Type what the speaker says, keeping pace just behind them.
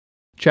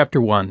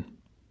Chapter 1.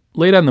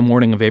 Late on the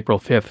morning of April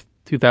 5th,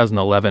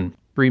 2011,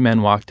 3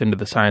 men walked into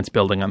the science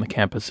building on the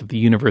campus of the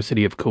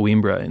University of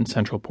Coimbra in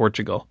central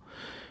Portugal.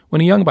 When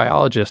a young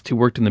biologist who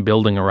worked in the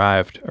building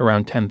arrived,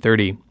 around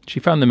 10:30, she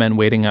found the men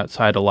waiting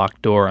outside a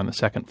locked door on the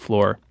second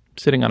floor,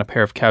 sitting on a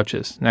pair of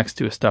couches next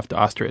to a stuffed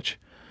ostrich.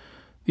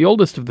 The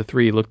oldest of the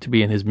 3 looked to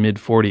be in his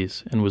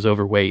mid-40s and was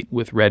overweight,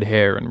 with red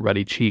hair and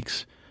ruddy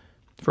cheeks.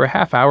 For a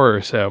half hour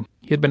or so,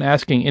 he had been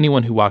asking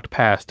anyone who walked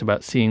past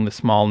about seeing the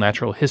small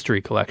natural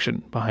history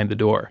collection behind the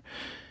door.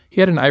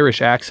 He had an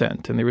Irish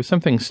accent, and there was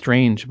something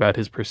strange about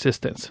his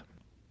persistence.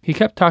 He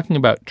kept talking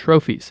about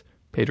trophies,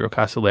 Pedro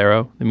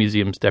Casolero, the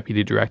museum's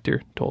deputy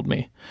director, told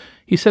me.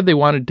 He said they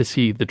wanted to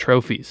see the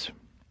trophies.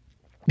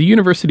 The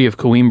University of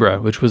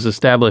Coimbra, which was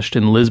established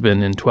in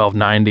Lisbon in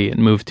 1290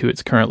 and moved to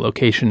its current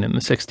location in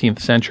the 16th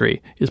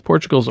century, is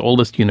Portugal's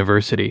oldest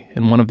university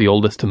and one of the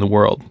oldest in the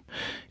world.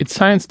 Its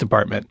science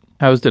department,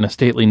 housed in a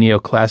stately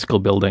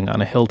neoclassical building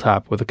on a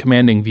hilltop with a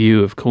commanding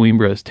view of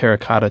Coimbra's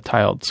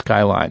terracotta-tiled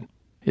skyline,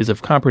 is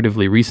of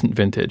comparatively recent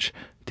vintage,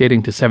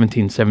 dating to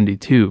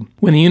 1772,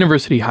 when the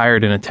university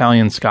hired an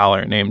Italian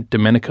scholar named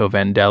Domenico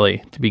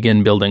Vandelli to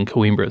begin building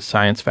Coimbra's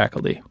science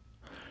faculty.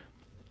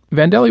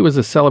 Vandelli was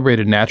a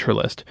celebrated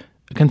naturalist,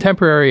 a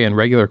contemporary and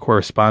regular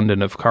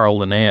correspondent of Carl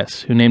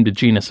Linnaeus, who named a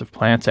genus of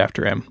plants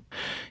after him.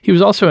 He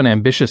was also an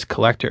ambitious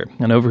collector,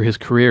 and over his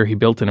career he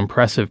built an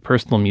impressive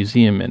personal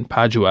museum in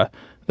Padua,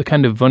 the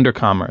kind of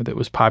Wunderkammer that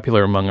was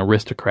popular among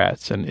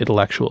aristocrats and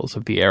intellectuals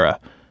of the era.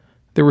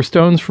 There were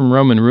stones from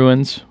Roman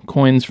ruins,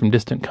 coins from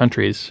distant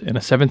countries, and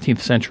a 17th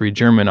century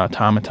German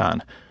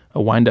automaton,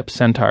 a wind-up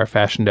centaur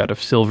fashioned out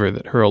of silver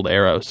that hurled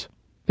arrows.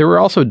 There were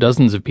also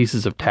dozens of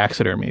pieces of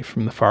taxidermy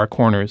from the far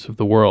corners of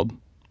the world.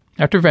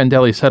 After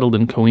Vandelli settled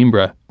in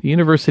Coimbra, the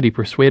university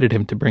persuaded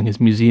him to bring his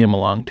museum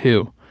along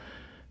too.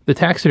 The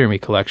taxidermy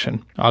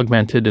collection,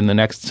 augmented in the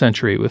next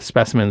century with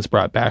specimens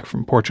brought back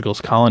from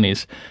Portugal's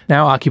colonies,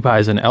 now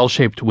occupies an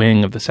L-shaped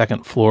wing of the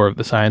second floor of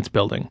the science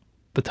building,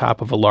 the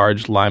top of a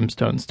large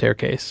limestone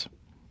staircase.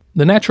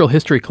 The natural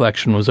history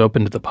collection was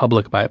open to the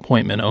public by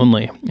appointment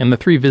only, and the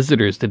 3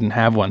 visitors didn't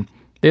have one.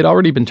 They had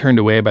already been turned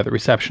away by the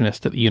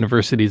receptionist at the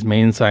university's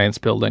main science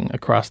building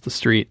across the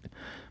street.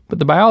 But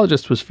the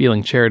biologist was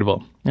feeling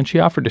charitable, and she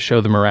offered to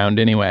show them around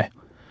anyway.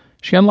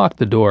 She unlocked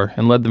the door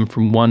and led them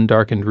from one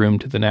darkened room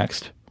to the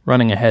next,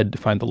 running ahead to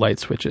find the light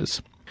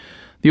switches.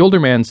 The older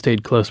man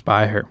stayed close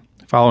by her,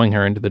 following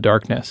her into the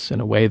darkness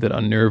in a way that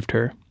unnerved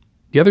her.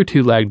 The other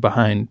 2 lagged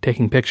behind,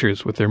 taking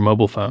pictures with their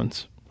mobile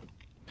phones.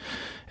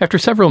 After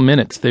several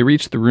minutes, they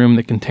reached the room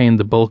that contained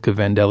the bulk of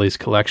Vandelli's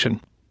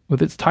collection.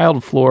 With its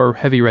tiled floor,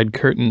 heavy red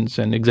curtains,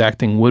 and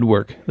exacting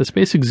woodwork, the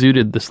space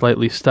exuded the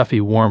slightly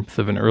stuffy warmth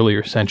of an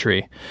earlier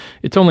century.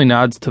 Its only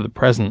nods to the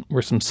present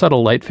were some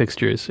subtle light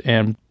fixtures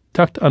and,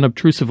 tucked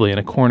unobtrusively in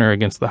a corner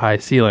against the high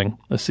ceiling,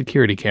 a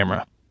security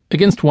camera.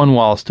 Against one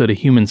wall stood a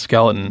human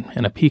skeleton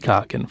and a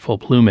peacock in full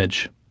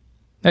plumage.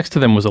 Next to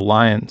them was a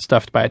lion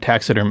stuffed by a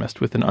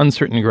taxidermist with an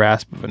uncertain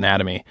grasp of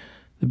anatomy,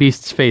 the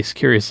beast's face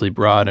curiously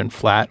broad and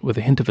flat with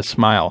a hint of a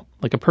smile,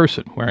 like a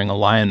person wearing a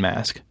lion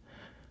mask.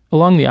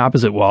 Along the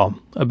opposite wall,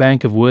 a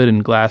bank of wood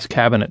and glass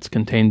cabinets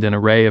contained an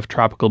array of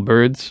tropical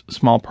birds,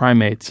 small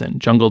primates, and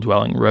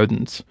jungle-dwelling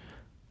rodents.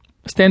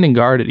 Standing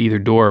guard at either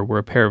door were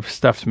a pair of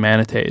stuffed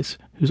manatees,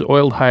 whose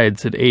oiled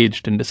hides had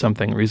aged into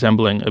something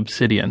resembling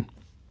obsidian.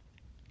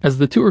 As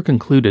the tour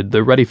concluded,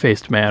 the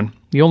ruddy-faced man,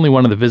 the only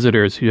one of the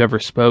visitors who ever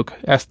spoke,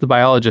 asked the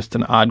biologist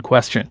an odd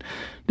question.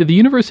 Did the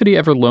university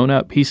ever loan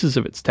out pieces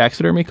of its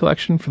taxidermy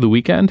collection for the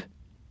weekend?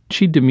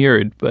 She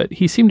demurred, but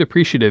he seemed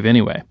appreciative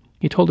anyway.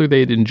 He told her they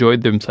had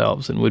enjoyed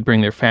themselves and would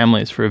bring their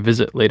families for a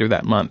visit later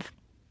that month.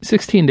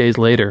 16 days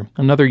later,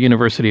 another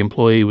university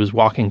employee was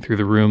walking through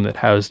the room that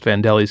housed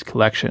Vandelli's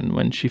collection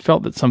when she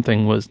felt that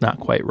something was not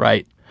quite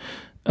right.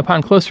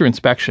 Upon closer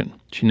inspection,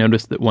 she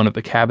noticed that one of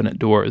the cabinet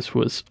doors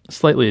was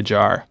slightly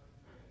ajar.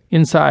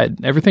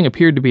 Inside, everything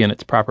appeared to be in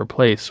its proper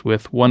place,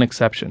 with one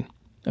exception.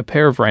 A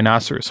pair of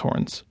rhinoceros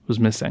horns was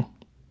missing.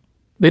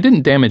 They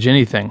didn't damage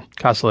anything,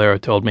 Casolero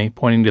told me,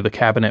 pointing to the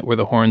cabinet where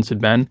the horns had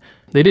been.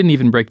 They didn't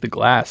even break the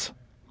glass.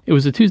 It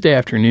was a Tuesday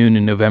afternoon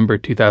in November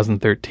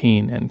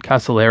 2013, and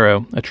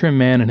Casolero, a trim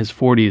man in his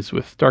 40s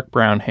with dark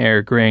brown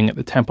hair graying at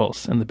the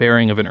temples and the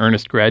bearing of an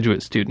earnest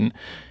graduate student,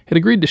 had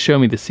agreed to show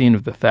me the scene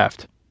of the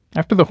theft.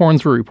 After the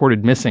horns were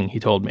reported missing, he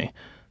told me,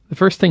 the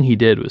first thing he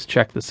did was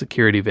check the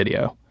security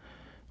video.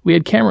 We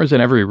had cameras in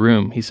every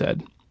room, he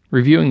said.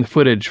 Reviewing the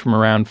footage from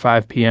around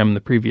 5 p.m.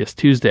 the previous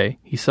Tuesday,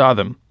 he saw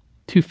them.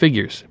 2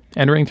 figures,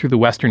 entering through the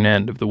western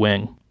end of the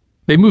wing.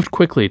 They moved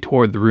quickly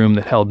toward the room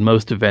that held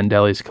most of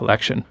Vandelli's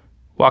collection,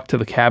 walked to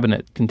the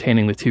cabinet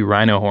containing the 2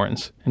 rhino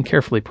horns, and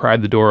carefully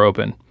pried the door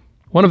open.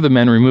 One of the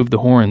men removed the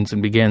horns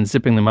and began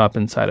zipping them up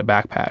inside a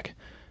backpack.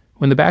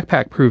 When the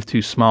backpack proved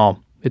too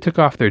small, they took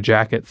off their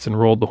jackets and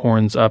rolled the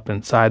horns up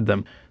inside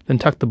them, then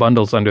tucked the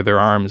bundles under their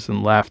arms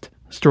and left,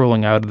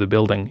 strolling out of the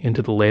building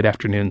into the late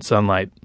afternoon sunlight.